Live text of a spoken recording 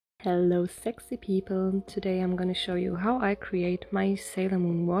Hello sexy people! Today I'm gonna show you how I create my Sailor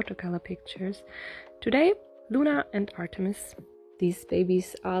Moon watercolor pictures. Today, Luna and Artemis. These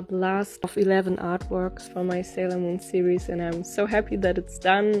babies are the last of 11 artworks from my Sailor Moon series, and I'm so happy that it's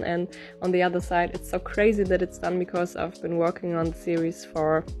done. And on the other side, it's so crazy that it's done because I've been working on the series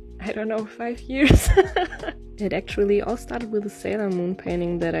for, I don't know, 5 years. It actually all started with a Sailor Moon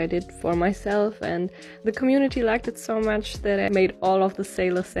painting that I did for myself, and the community liked it so much that I made all of the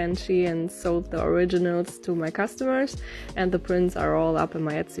Sailor Senshi and sold the originals to my customers, and the prints are all up in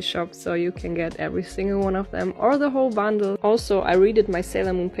my Etsy shop, so you can get every single one of them or the whole bundle. Also, I redid my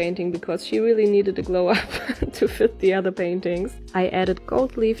Sailor Moon painting because she really needed a glow up to fit the other paintings. I added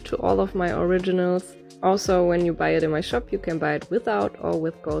gold leaf to all of my originals. Also, when you buy it in my shop, you can buy it without or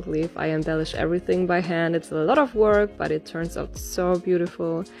with gold leaf. I embellish everything by hand. It's a lot of work, but it turns out so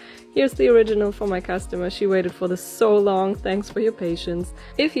beautiful. Here's the original for my customer. She waited for this so long. Thanks for your patience.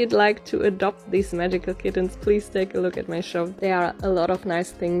 If you'd like to adopt these magical kittens, please take a look at my shop. There are a lot of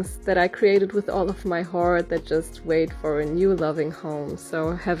nice things that I created with all of my heart that just wait for a new loving home.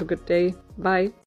 So have a good day. Bye.